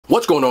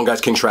What's going on,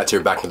 guys? King Shrats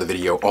here, back with the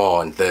video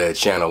on the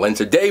channel, and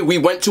today we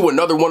went to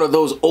another one of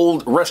those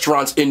old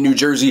restaurants in New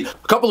Jersey.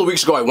 A couple of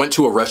weeks ago I went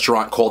to a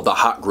restaurant called the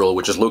Hot Grill,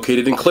 which is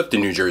located in Clifton,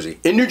 New Jersey.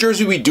 In New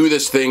Jersey we do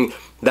this thing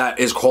that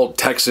is called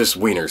Texas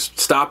Wieners.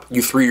 Stop,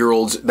 you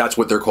 3-year-olds, that's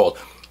what they're called.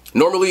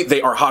 Normally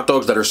they are hot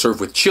dogs that are served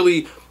with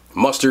chili,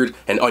 mustard,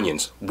 and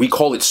onions. We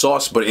call it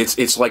sauce, but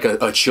it's like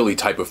a chili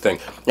type of thing.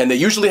 And they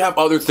usually have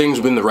other things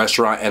within the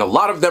restaurant, and a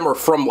lot of them are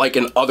from like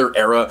an other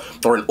era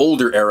or an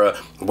older era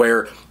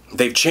where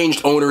they've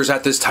changed owners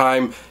at this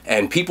time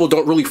and people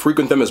don't really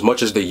frequent them as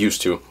much as they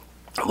used to.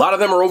 A lot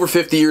of them are over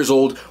 50 years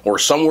old or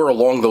somewhere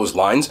along those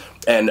lines,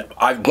 and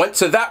I went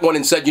to that one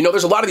and said, you know,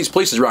 there's a lot of these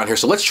places around here,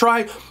 so let's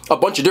try a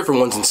bunch of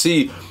different ones and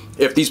see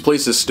if these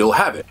places still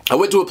have it. I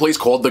went to a place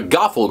called the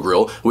Gaffel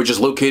Grill, which is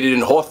located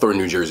in Hawthorne,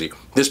 New Jersey.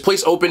 This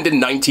place opened in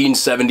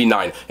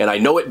 1979, and I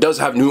know it does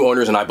have new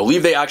owners, and I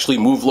believe they actually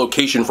moved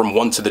location from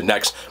one to the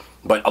next.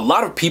 But a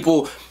lot of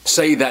people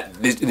say that,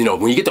 you know,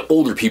 when you get to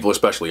older people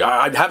especially,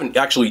 I haven't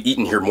actually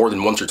eaten here more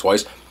than once or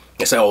twice.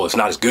 They say, oh, it's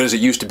not as good as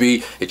it used to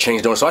be. It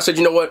changed owners. So I said,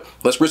 you know what?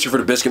 Let's risk it for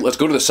the biscuit. Let's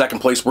go to the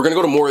second place. We're going to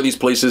go to more of these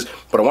places,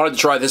 but I wanted to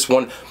try this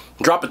one.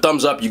 Drop a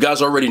thumbs up. You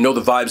guys already know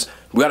the vibes.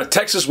 We got a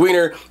Texas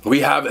wiener.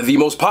 We have the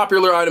most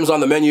popular items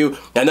on the menu.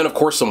 And then, of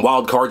course, some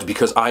wild cards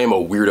because I am a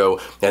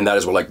weirdo. And that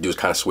is what I like to do, is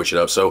kind of switch it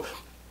up. So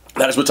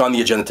that is what's on the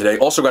agenda today.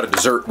 Also got a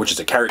dessert, which is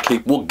a carrot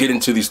cake. We'll get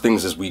into these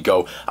things as we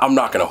go. I'm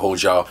not going to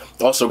hold y'all.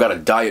 Also got a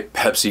Diet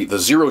Pepsi, the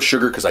zero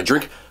sugar, because I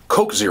drink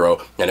Coke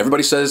Zero. And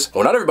everybody says,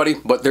 well, not everybody,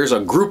 but there's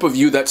a group of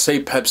you that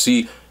say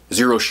Pepsi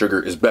zero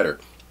sugar is better.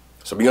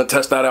 So we're going to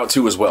test that out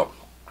too as well.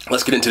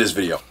 Let's get into this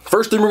video.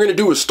 First thing we're going to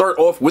do is start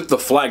off with the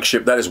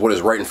flagship. That is what is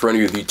right in front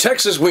of you, the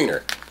Texas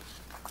Wiener.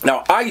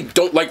 Now, I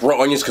don't like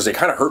raw onions because they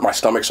kind of hurt my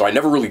stomach, so I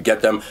never really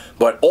get them.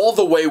 But all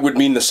the way would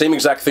mean the same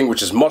exact thing,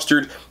 which is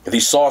mustard,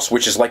 the sauce,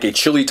 which is like a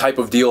chili type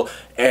of deal,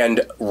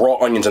 and raw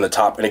onions on the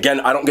top. And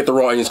again, I don't get the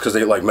raw onions because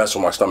they like mess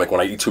with my stomach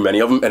when I eat too many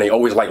of them, and they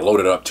always like load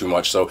it up too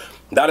much. So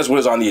that is what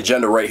is on the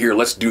agenda right here.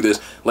 Let's do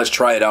this. Let's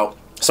try it out.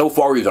 So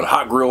far, we've done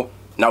Hot Grill.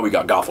 Now we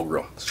got Gaffel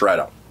Grill. Let's try it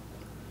out.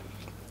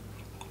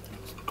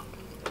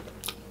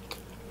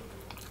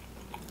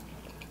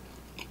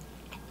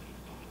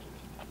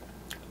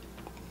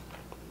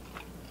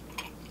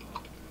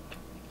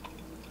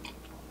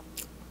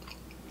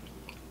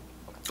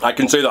 I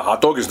can say the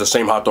hot dog is the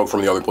same hot dog from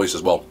the other place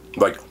as well.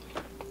 Like,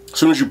 as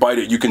soon as you bite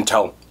it, you can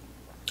tell,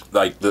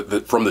 like,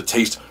 from the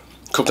taste,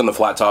 cooked on the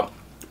flat top.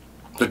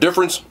 The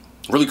difference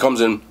really comes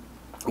in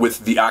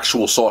with the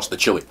actual sauce, the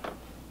chili.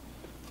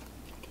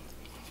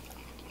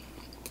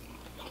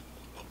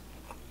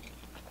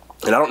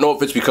 And I don't know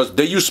if it's because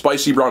they use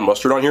spicy brown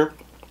mustard on here,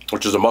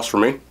 which is a must for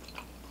me.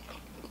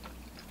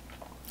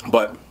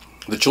 But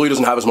the chili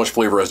doesn't have as much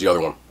flavor as the other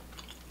one.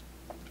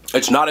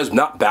 It's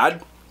not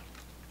bad,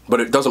 but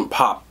it doesn't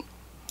pop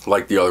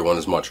like the other one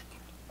as much.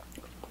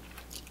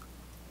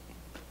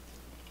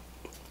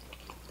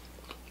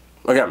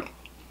 Again,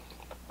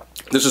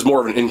 this is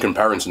more of an in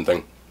comparison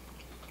thing.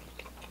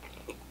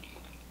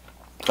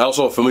 I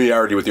also have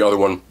familiarity with the other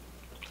one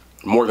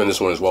more than this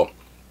one as well.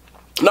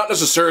 Not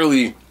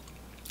necessarily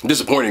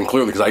disappointing,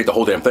 clearly, because I ate the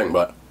whole damn thing,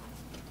 but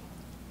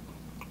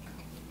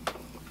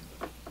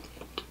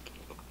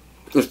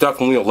it's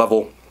definitely a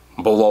level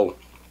below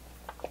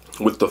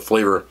with the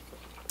flavor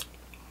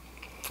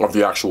of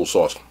the actual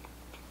sauce.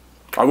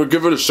 I would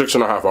give it a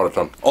 6.5 out of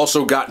 10.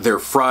 Also got their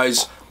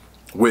fries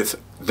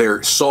with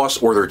their sauce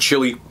or their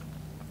chili.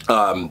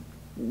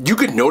 You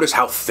could notice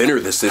how thinner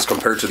this is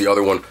compared to the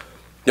other one.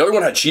 The other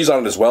one had cheese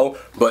on it as well,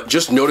 but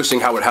just noticing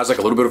how it has like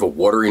a little bit of a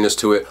wateriness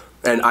to it.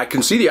 And I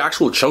can see the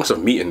actual chunks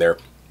of meat in there.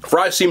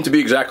 Fries seem to be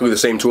exactly the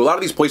same too. A lot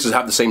of these places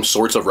have the same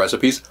sorts of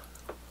recipes.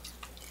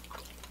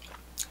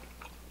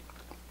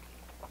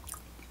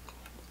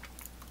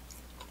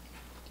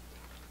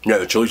 Yeah,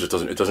 the chili just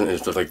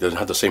doesn't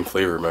have the same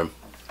flavor, man.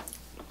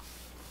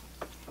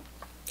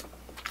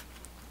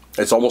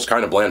 It's almost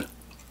kind of bland.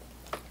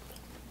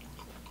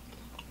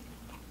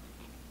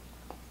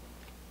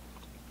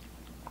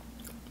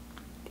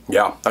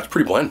 Yeah, that's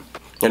pretty bland.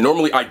 And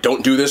normally I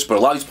don't do this, but a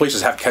lot of these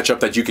places have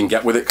ketchup that you can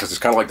get with it because it's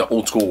kind of like the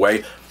old school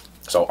way.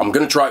 So I'm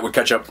gonna try it with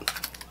ketchup.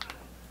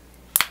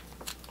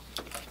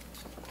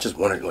 Just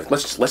wondering, like,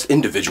 let's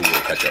individually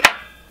ketchup.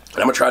 And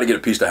I'm gonna try to get a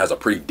piece that has a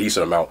pretty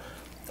decent amount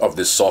of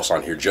this sauce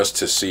on here just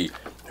to see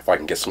if I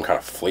can get some kind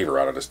of flavor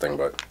out of this thing.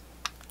 But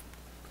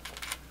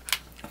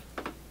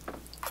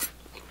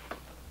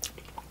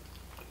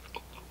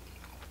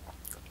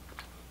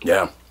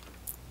yeah,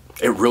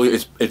 it really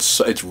it's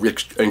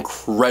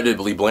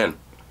incredibly bland.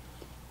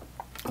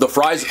 The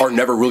fries are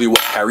never really what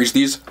carries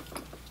these.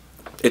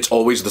 It's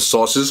always the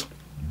sauces.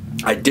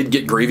 I did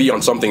get gravy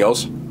on something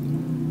else.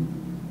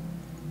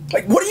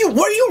 Like, what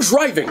are you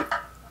driving?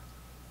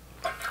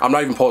 I'm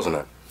not even pausing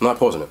that. I'm not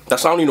pausing it. I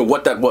don't even know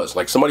what that was.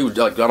 Like, somebody was,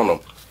 like, I don't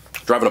know,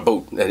 driving a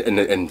boat, and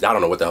I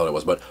don't know what the hell it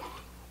was, but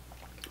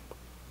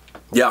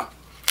yeah.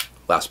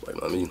 Last bite.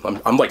 I mean,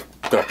 I'm like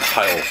gonna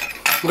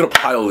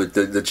pile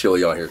the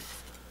chili on here.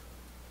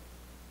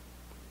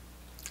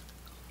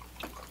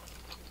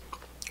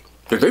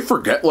 Did they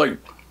forget, like,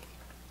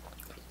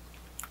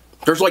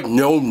 There's like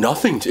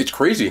nothing. It's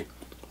crazy.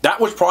 That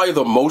was probably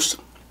the most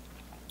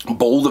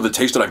bold of the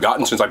taste that I've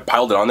gotten since I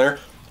piled it on there.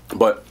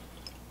 But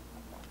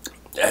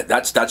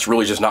that's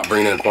really just not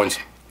bringing in points.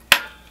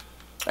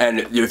 And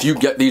if you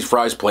get these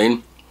fries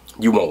plain,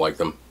 you won't like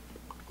them.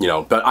 You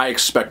know, but I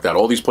expect that.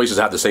 All these places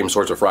have the same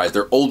sorts of fries.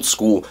 They're old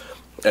school,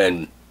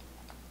 and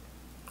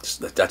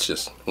that's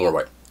just one more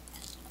bite.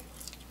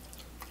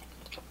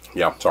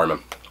 Yeah, sorry, man.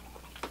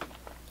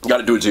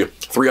 Gotta do it to you.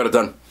 3 out of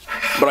 10.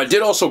 But I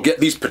did also get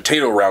these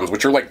potato rounds,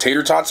 which are like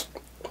tater tots.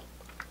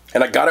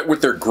 And I got it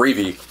with their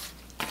gravy,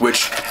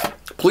 which,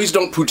 please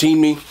don't poutine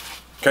me,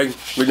 okay?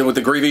 With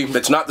the gravy,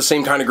 it's not the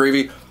same kind of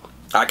gravy.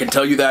 I can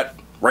tell you that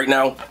right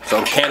now.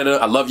 So Canada,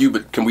 I love you,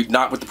 but can we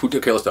not with the poutine?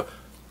 Okay, let's do.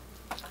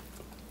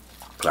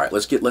 All right,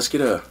 let's get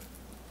a,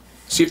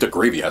 see if the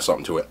gravy has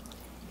something to it.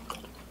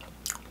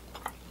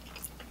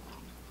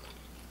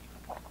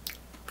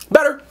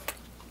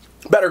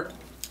 Better.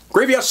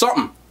 Gravy has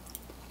something.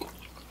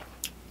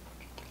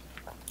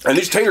 And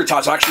these tater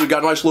tots actually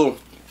got a nice little,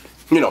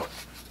 you know,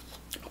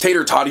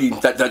 tater totty,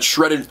 that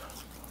shredded.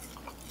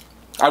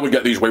 I would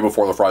get these way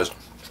before the fries.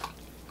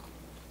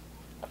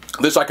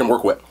 This I can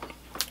work with.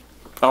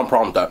 I don't have a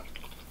problem with that.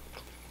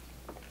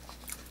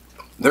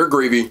 Their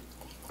gravy,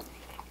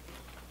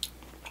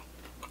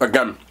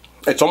 again,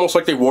 it's almost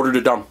like they watered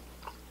it down,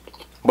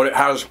 but it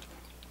has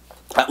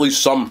at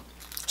least some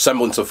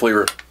semblance of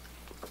flavor.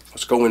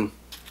 Let's go in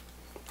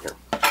here.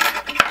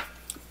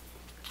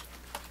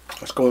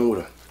 Let's go in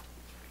with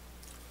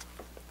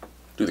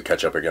do the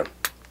ketchup again.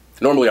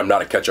 Normally I'm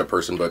not a ketchup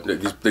person, but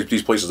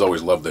these places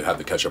always love to have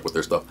the ketchup with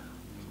their stuff.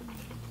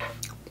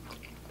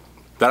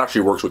 That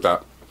actually works with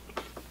that.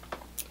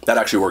 That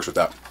actually works with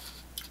that.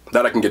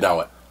 That I can get down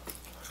with.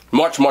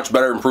 Much, much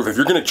better and proof. If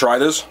you're going to try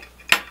this,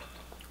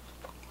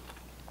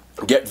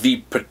 get the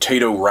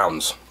potato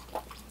rounds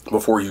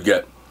before you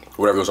get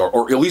whatever those are.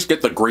 Or at least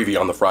get the gravy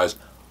on the fries.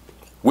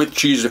 With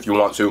cheese if you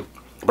want to.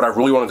 But I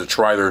really wanted to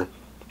try their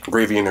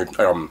gravy and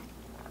their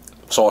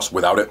sauce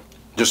without it.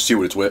 Just to see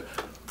what it's with.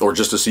 Or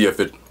just to see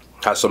if it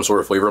has some sort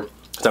of flavor.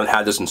 I haven't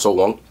had this in so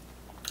long.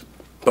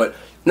 But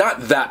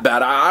not that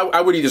bad.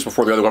 I would eat this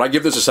before the other one. I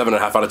give this a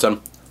 7.5 out of 10.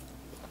 And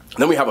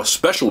then we have a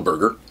special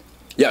burger.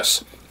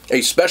 Yes,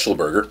 a special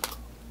burger.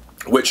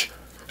 Which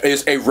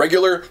is a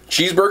regular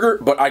cheeseburger,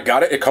 but I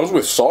got it. It comes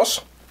with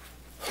sauce.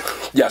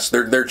 Yes,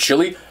 they're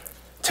chili.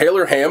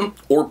 Taylor ham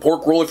or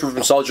pork roll if you're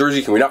from South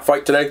Jersey. Can we not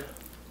fight today?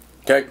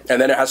 Okay, and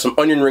then it has some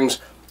onion rings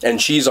and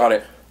cheese on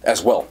it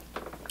as well.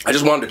 I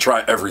just wanted to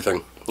try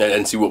everything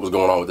and see what was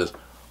going on with this.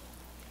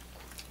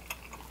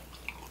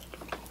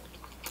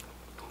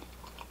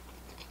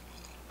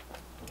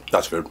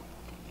 That's good.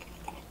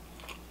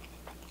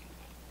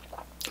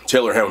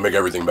 Taylor ham would make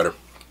everything better.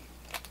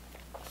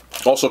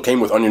 Also came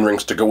with onion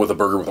rings to go with a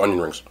burger with onion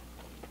rings.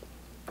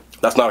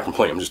 That's not a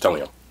complaint, I'm just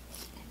telling you.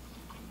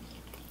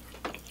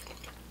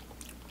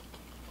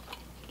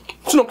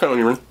 It's an okay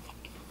onion ring.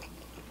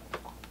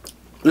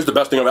 This is the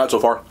best thing I've had so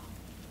far.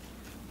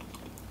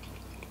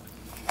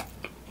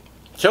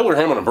 Taylor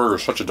ham on a burger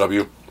is such a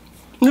W.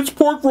 It's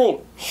pork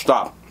roll.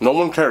 Stop. No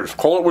one cares.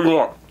 Call it what you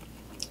want.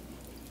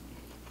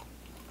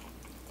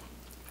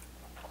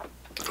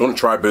 I want to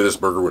try a bit of this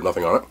burger with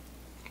nothing on it.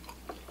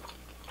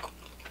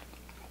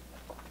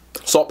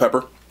 Salt,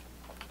 pepper.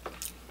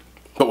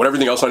 But with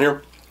everything else on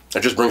here,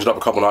 it just brings it up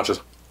a couple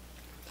notches.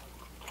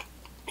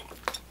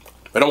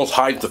 It almost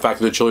hides the fact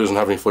that the chili doesn't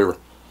have any flavor.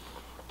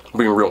 I'm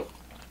being real.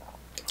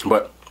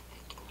 But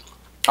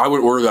I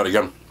would order that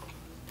again.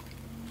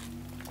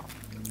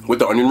 With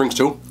the onion rings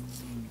too.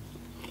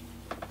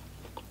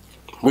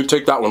 We'd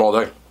take that one all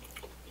day.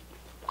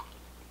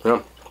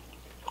 Yeah.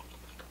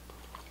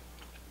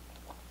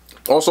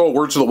 Also, a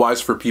word to the wise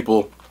for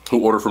people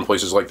who order from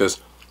places like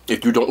this.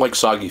 If you don't like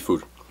soggy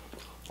food,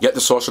 get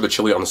the sauce or the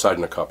chili on the side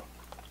in a cup.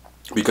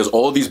 Because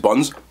all of these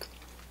buns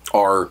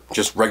are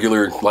just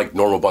regular, like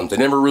normal buns. They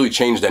never really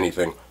changed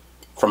anything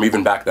from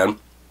even back then.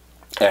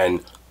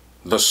 And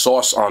the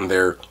sauce on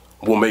there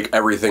will make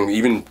everything,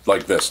 even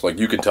like this, like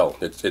you can tell.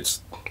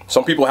 It's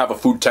some people have a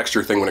food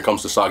texture thing when it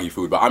comes to soggy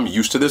food, but I'm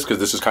used to this because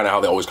this is kind of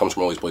how they always comes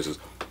from all these places.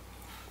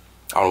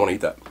 I don't want to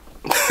eat that.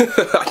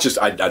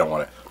 I don't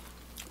want it.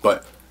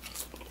 But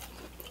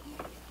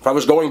if I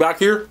was going back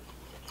here,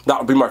 that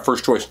would be my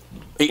first choice.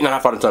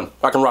 8.5 out of 10.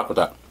 I can rock with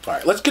that. All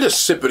right, let's get a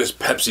sip of this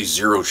Pepsi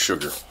Zero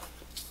Sugar.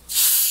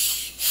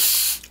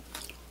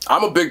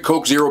 I'm a big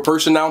Coke Zero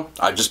person now.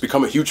 I've just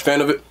become a huge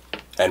fan of it.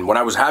 And when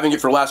I was having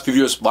it for the last few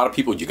years, a lot of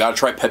people, you gotta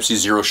try Pepsi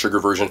Zero Sugar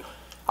version.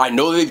 I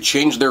know they've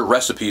changed their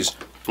recipes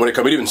when it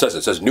comes, it even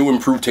says new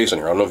improved taste in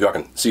here. I don't know if y'all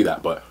can see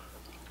that, but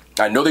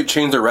I know they've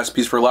changed their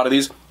recipes for a lot of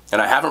these, and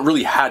I haven't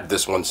really had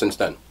this one since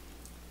then.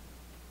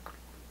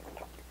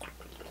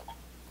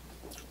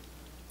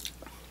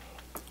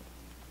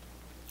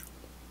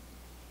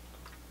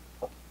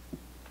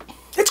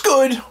 It's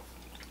good.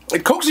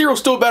 And Coke Zero's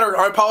still better.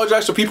 I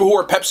apologize to people who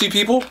are Pepsi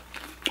people,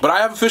 but I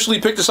have officially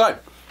picked a side.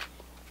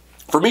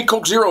 For me,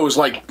 Coke Zero is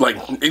like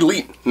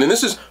elite, and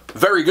this is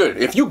very good.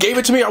 If you gave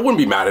it to me, I wouldn't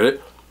be mad at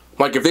it.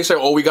 Like if they say,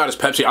 "Oh, we got is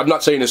Pepsi," I'm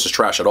not saying this is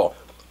trash at all.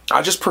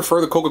 I just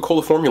prefer the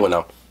Coca-Cola formula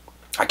now.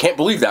 I can't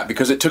believe that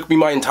because it took me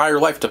my entire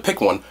life to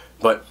pick one,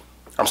 but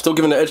I'm still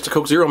giving the edge to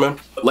Coke Zero, man.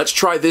 Let's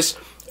try this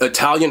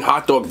Italian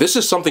hot dog. This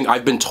is something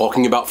I've been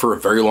talking about for a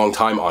very long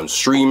time on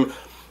stream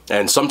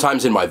and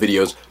sometimes in my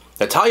videos.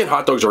 Italian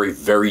hot dogs are a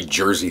very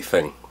Jersey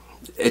thing.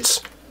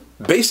 It's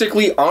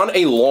basically on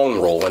a long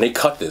roll, and they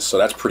cut this, so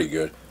that's pretty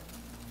good.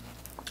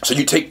 So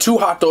you take 2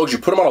 hot dogs, you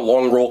put them on a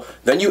long roll,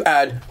 then you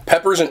add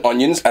peppers and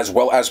onions as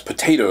well as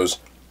potatoes,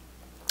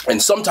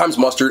 and sometimes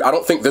mustard. I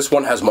don't think this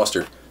one has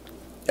mustard.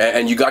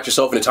 And you got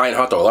yourself an Italian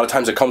hot dog. A lot of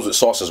times it comes with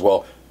sauce as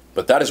well,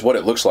 but that is what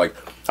it looks like.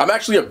 I'm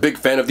actually a big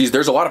fan of these.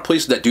 There's a lot of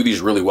places that do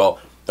these really well,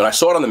 and I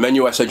saw it on the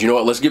menu. I said, you know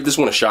what, let's give this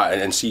one a shot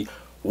and see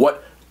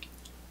what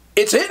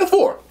it's hitting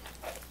for.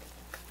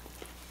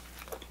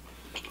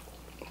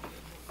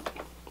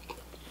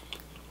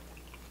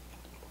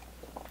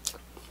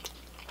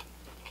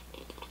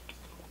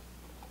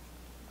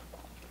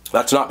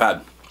 That's not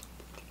bad.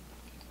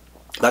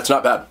 That's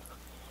not bad.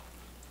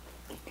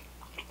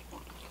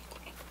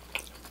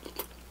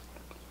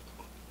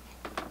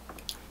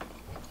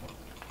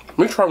 Let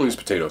me try one of these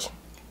potatoes.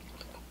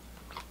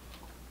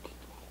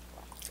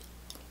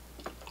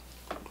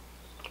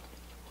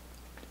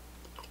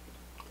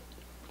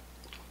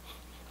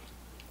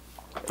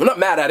 I'm not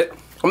mad at it.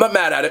 I'm not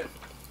mad at it.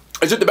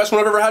 Is it the best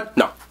one I've ever had?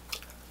 No.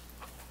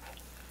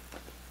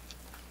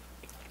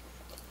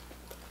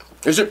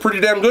 Is it pretty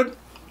damn good?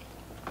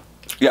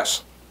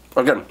 Yes.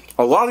 Again,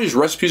 a lot of these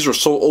recipes are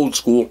so old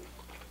school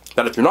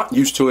that if you're not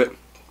used to it,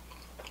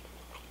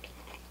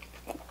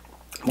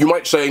 you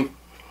might say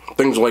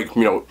things like,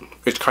 you know,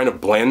 it's kind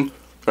of bland,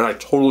 and I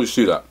totally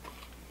see that.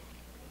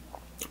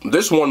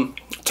 This one,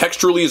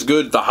 texturally is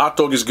good, the hot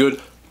dog is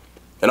good,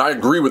 and I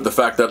agree with the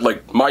fact that,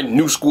 like, my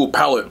new school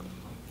palate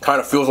kind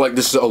of feels like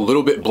this is a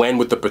little bit bland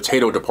with the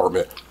potato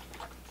department.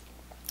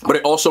 But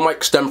it also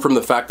might stem from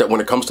the fact that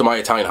when it comes to my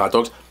Italian hot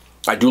dogs,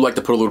 I do like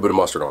to put a little bit of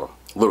mustard on them.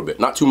 A little bit,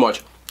 not too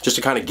much, just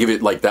to kind of give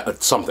it like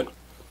that, something.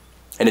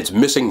 And it's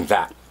missing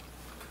that.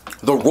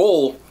 The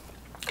roll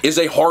is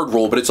a hard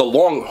roll, but it's a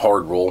long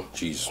hard roll.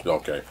 Jeez,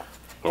 okay.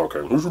 Okay.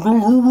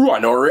 I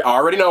know, I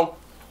already know.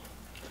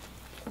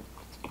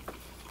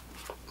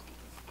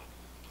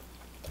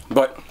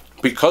 But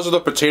because of the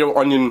potato,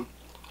 onion,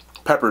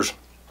 peppers,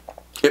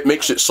 it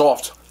makes it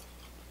soft.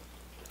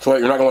 So that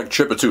you're not going to like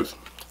chip a tooth.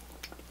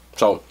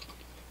 So,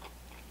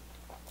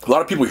 a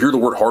lot of people hear the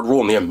word hard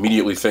roll and they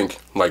immediately think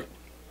like,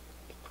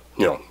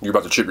 you know, you're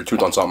about to chip your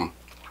tooth on something.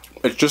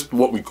 It's just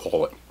what we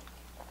call it.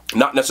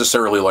 Not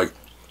necessarily like,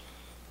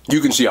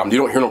 you can see you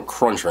don't hear no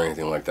crunch or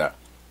anything like that.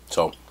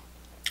 So,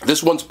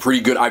 this one's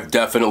pretty good. I've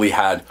definitely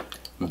had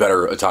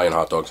better Italian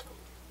hot dogs.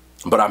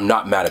 But I'm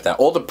not mad at that.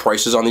 All the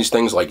prices on these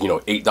things, like, you know,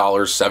 $8,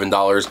 $7,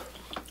 $5,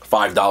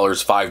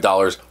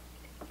 $5.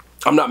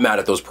 I'm not mad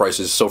at those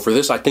prices. So for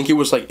this, I think it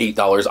was like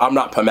 $8. I'm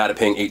not mad at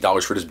paying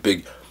 $8 for this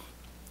big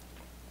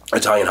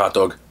Italian hot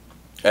dog.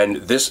 And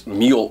this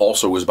meal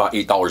also was about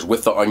 $8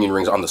 with the onion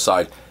rings on the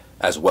side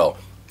as well.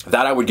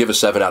 That I would give a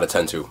 7 out of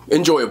 10 to.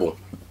 Enjoyable.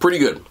 Pretty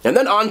good. And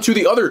then on to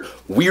the other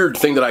weird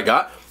thing that I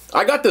got.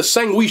 I got the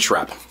sandwich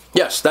wrap.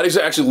 Yes, that is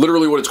actually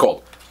literally what it's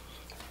called.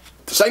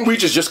 The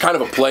sandwich is just kind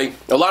of a play.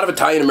 A lot of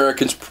Italian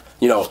Americans,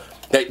 you know,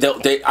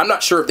 I'm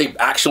not sure if they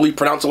actually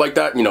pronounce it like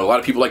that. You know, a lot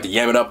of people like to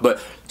yam it up,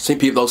 but same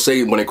people, they'll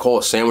say when they call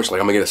a sandwich, like,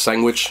 I'm gonna get a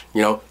sandwich,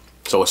 you know.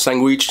 So a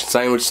sandwich,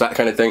 that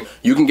kind of thing.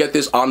 You can get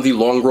this on the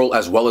long roll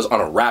as well as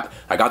on a wrap.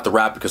 I got the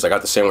wrap because I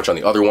got the sandwich on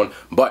the other one,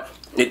 but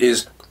it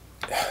is,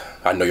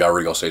 I know you're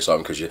already gonna say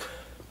something because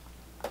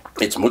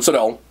it's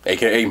mozzarella,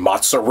 aka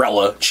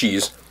mozzarella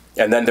cheese,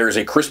 and then there's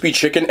a crispy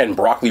chicken and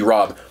broccoli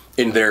rabe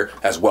in there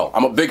as well.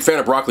 I'm a big fan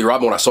of broccoli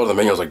rabe. When I saw the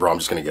menu, I was like, bro, I'm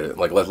just gonna get it.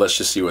 Like, let's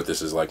just see what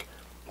this is like.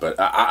 But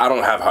I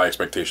don't have high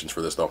expectations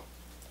for this though.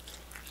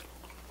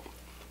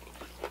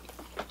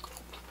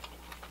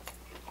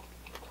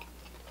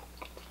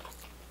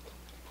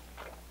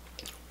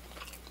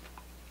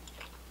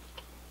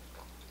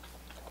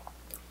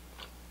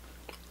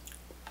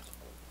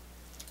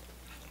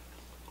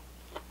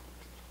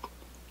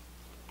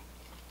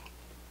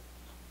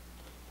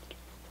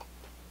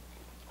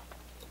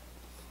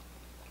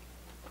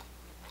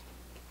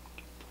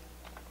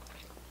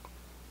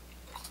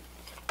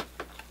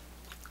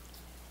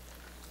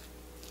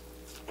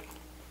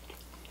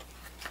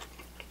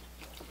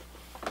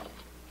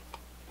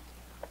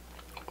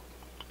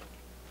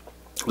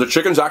 The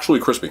chicken's actually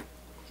crispy,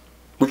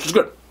 which is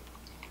good.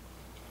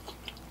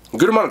 A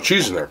good amount of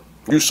cheese in there.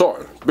 You saw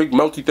it. Big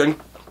melty thing.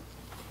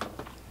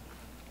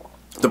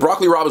 The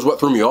broccoli rabe is what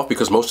threw me off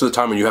because most of the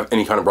time when you have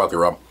any kind of broccoli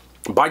rabe,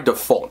 by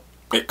default,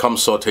 it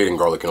comes sauteed in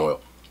garlic and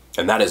oil.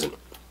 And that isn't.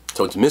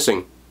 So it's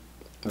missing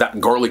that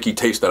garlicky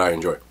taste that I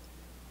enjoy.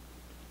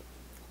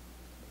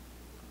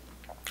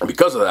 And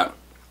because of that,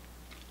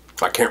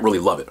 I can't really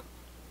love it.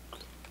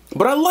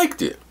 But I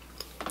liked it.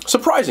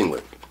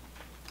 Surprisingly.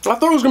 I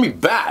thought it was going to be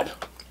bad.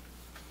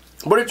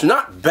 But it's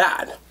not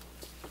bad.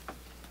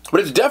 But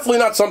it's definitely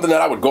not something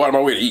that I would go out of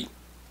my way to eat.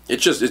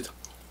 It's just,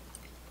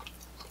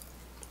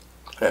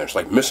 man, it's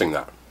like missing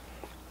that.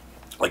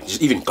 Like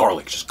just even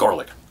garlic, just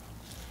garlic.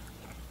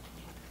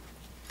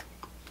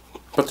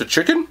 But the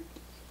chicken,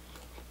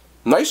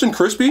 nice and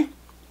crispy.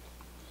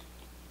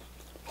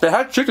 They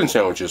had chicken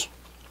sandwiches.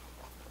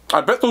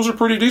 I bet those are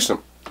pretty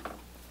decent,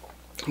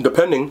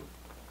 depending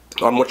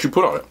on what you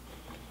put on it.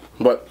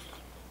 But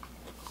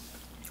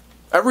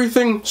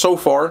everything so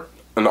far,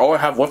 and all I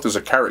have left is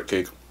a carrot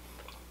cake,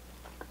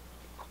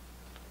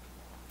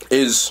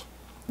 is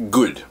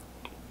good.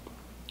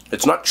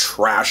 It's not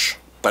trash.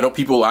 I know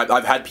people,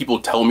 I've had people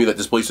tell me that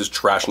this place is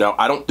trash now.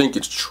 I don't think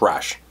it's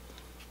trash.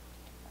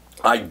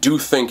 I do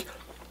think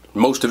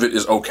most of it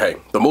is okay.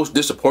 The most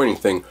disappointing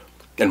thing,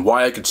 and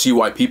why I could see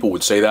why people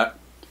would say that,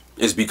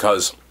 is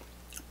because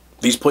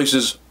these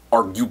places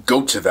are, you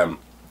go to them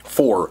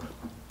for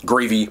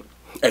gravy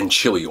and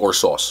chili or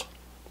sauce.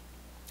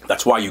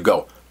 That's why you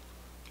go.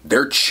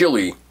 Their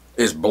chili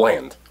is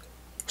bland.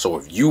 So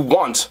if you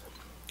want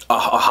a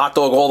hot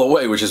dog all the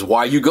way, which is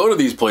why you go to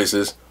these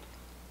places,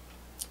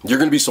 you're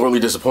going to be sorely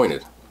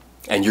disappointed.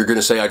 And you're going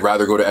to say, I'd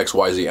rather go to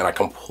XYZ, and I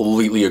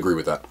completely agree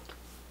with that.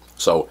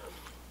 So,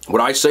 would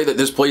I say that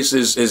this place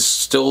is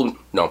still,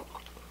 no.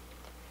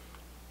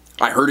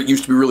 I heard it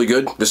used to be really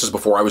good. This is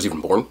before I was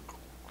even born.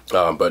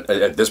 But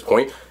at this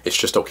point, it's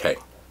just okay.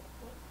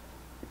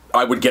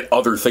 I would get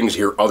other things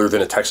here other than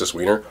a Texas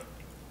wiener.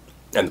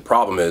 And the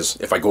problem is,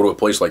 if I go to a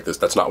place like this,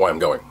 that's not why I'm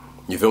going.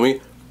 You feel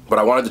me? But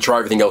I wanted to try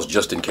everything else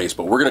just in case.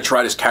 But we're going to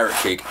try this carrot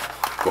cake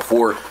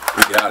before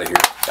we get out of here.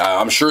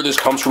 I'm sure this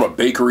comes from a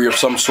bakery of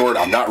some sort.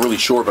 I'm not really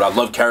sure, but I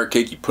love carrot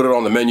cake. You put it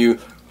on the menu.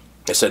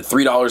 It said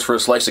 $3 for a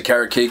slice of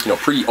carrot cake. You know,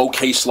 pretty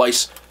okay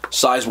slice,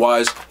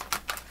 size-wise.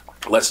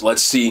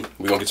 Let's see.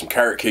 We're going to get some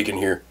carrot cake in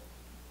here.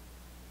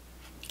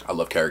 I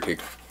love carrot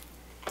cake.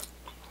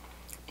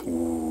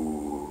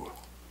 Ooh.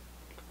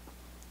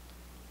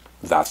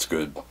 That's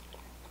good.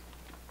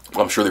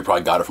 I'm sure they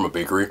probably got it from a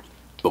bakery,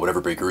 but whatever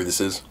bakery this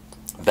is,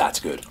 that's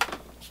good.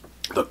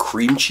 The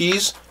cream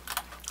cheese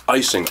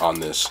icing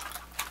on this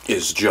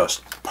is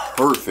just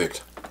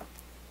perfect.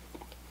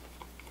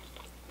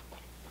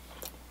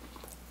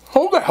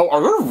 Hold the hell,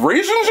 are there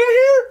raisins in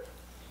here?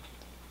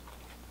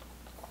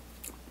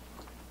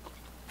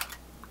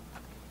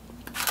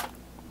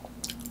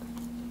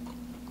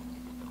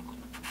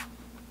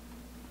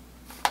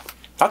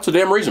 That's a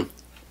damn raisin.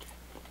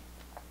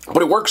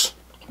 But it works.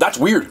 That's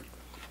weird.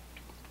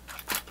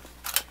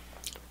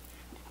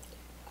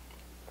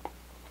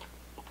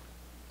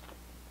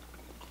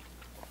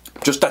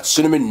 Just that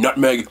cinnamon,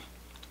 nutmeg,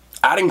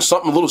 adding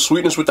something, a little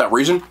sweetness with that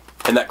raisin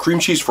and that cream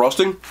cheese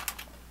frosting.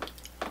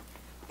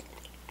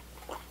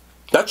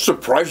 That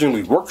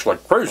surprisingly works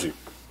like crazy.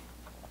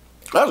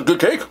 That's a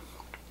good cake.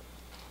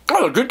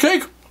 That's a good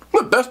cake.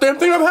 The best damn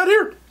thing I've had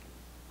here.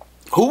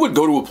 Who would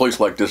go to a place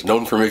like this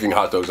known for making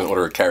hot dogs and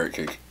order a carrot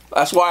cake?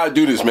 That's why I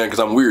do this, man, because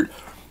I'm weird.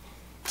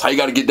 That's how you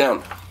got to get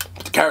down.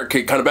 But the carrot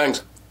cake kind of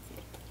bangs.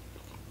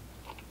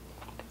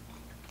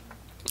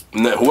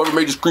 And then whoever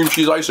made this cream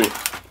cheese icing,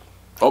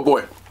 oh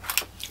boy.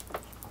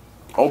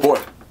 Oh boy.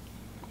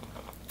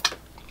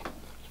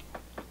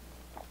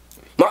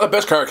 Not the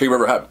best carrot cake I've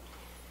ever had.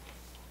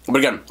 But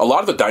again, a lot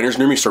of the diners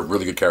near me serve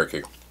really good carrot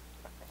cake.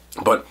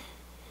 But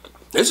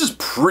this is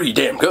pretty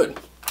damn good.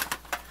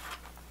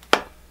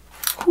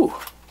 Whew.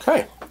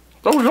 Okay.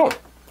 There we go.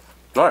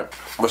 Alright.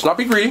 Let's not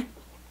be greedy.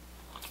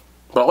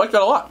 But I like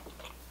that a lot.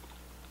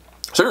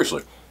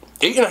 Seriously.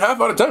 8.5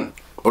 out of 10.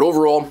 But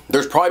overall,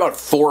 there's probably about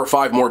 4 or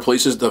 5 more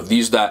places of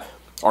these that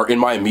are in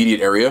my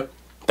immediate area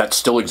that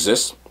still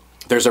exist.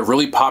 There's a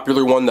really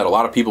popular one that a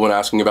lot of people have been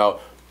asking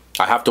about.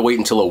 I have to wait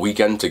until a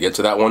weekend to get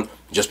to that one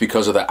just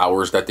because of the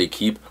hours that they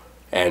keep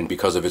and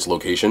because of its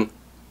location.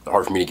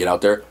 Hard for me to get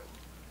out there,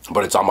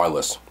 but it's on my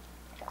list.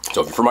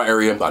 So if you're from my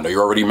area, I know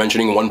you're already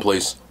mentioning one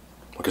place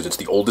because it's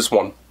the oldest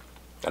one,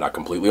 and I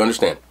completely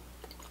understand.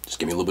 Just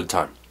give me a little bit of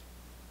time.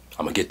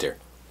 I'm gonna get there.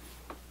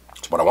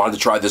 But I wanted to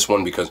try this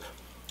one because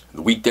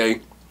the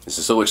weekday, this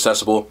is still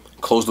accessible,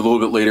 closed a little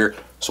bit later,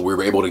 so we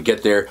were able to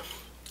get there.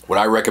 Would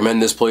I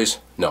recommend this place?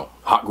 No.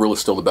 Hot Grill is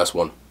still the best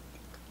one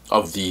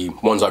of the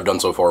ones I've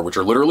done so far, which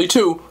are literally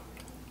 2,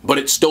 but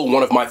it's still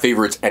one of my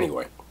favorites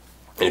anyway.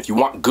 And if you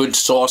want good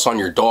sauce on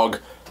your dog,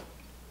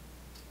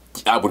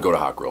 I would go to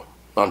Hot Grill.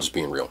 I'm just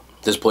being real.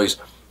 This place,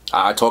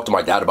 I talked to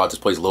my dad about this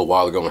place a little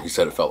while ago and he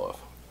said it fell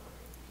off.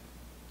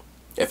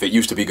 If it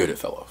used to be good, it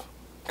fell off.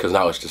 Because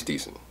now it's just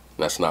decent.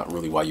 That's not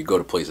really why you go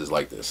to places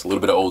like this. A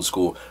little bit of old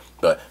school,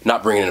 but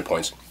not bringing in the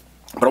points.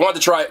 But I wanted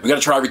to try it. We got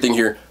to try everything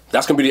here.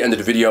 That's going to be the end of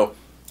the video.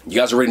 You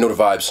guys already know the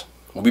vibes.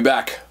 We'll be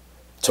back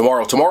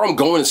tomorrow. Tomorrow I'm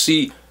going to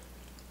see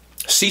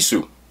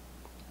Sisu.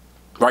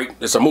 Right?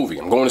 It's a movie.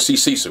 I'm going to see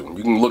Sisu.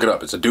 You can look it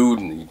up. It's a dude,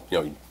 and you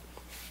know,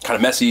 kind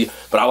of messy,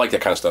 but I like that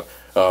kind of stuff.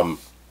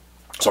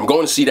 So I'm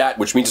going to see that,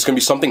 which means it's going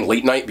to be something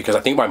late night because I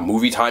think my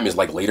movie time is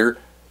like later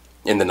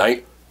in the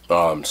night.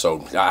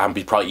 So I'm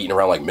probably eating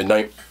around like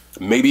midnight.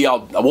 Maybe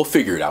we'll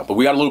figure it out. But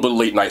we got a little bit of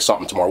late night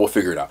something tomorrow. We'll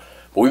figure it out.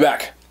 We'll be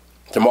back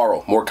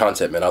tomorrow. More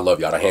content, man. I love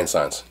y'all. The hand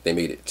signs. They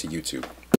made it to YouTube.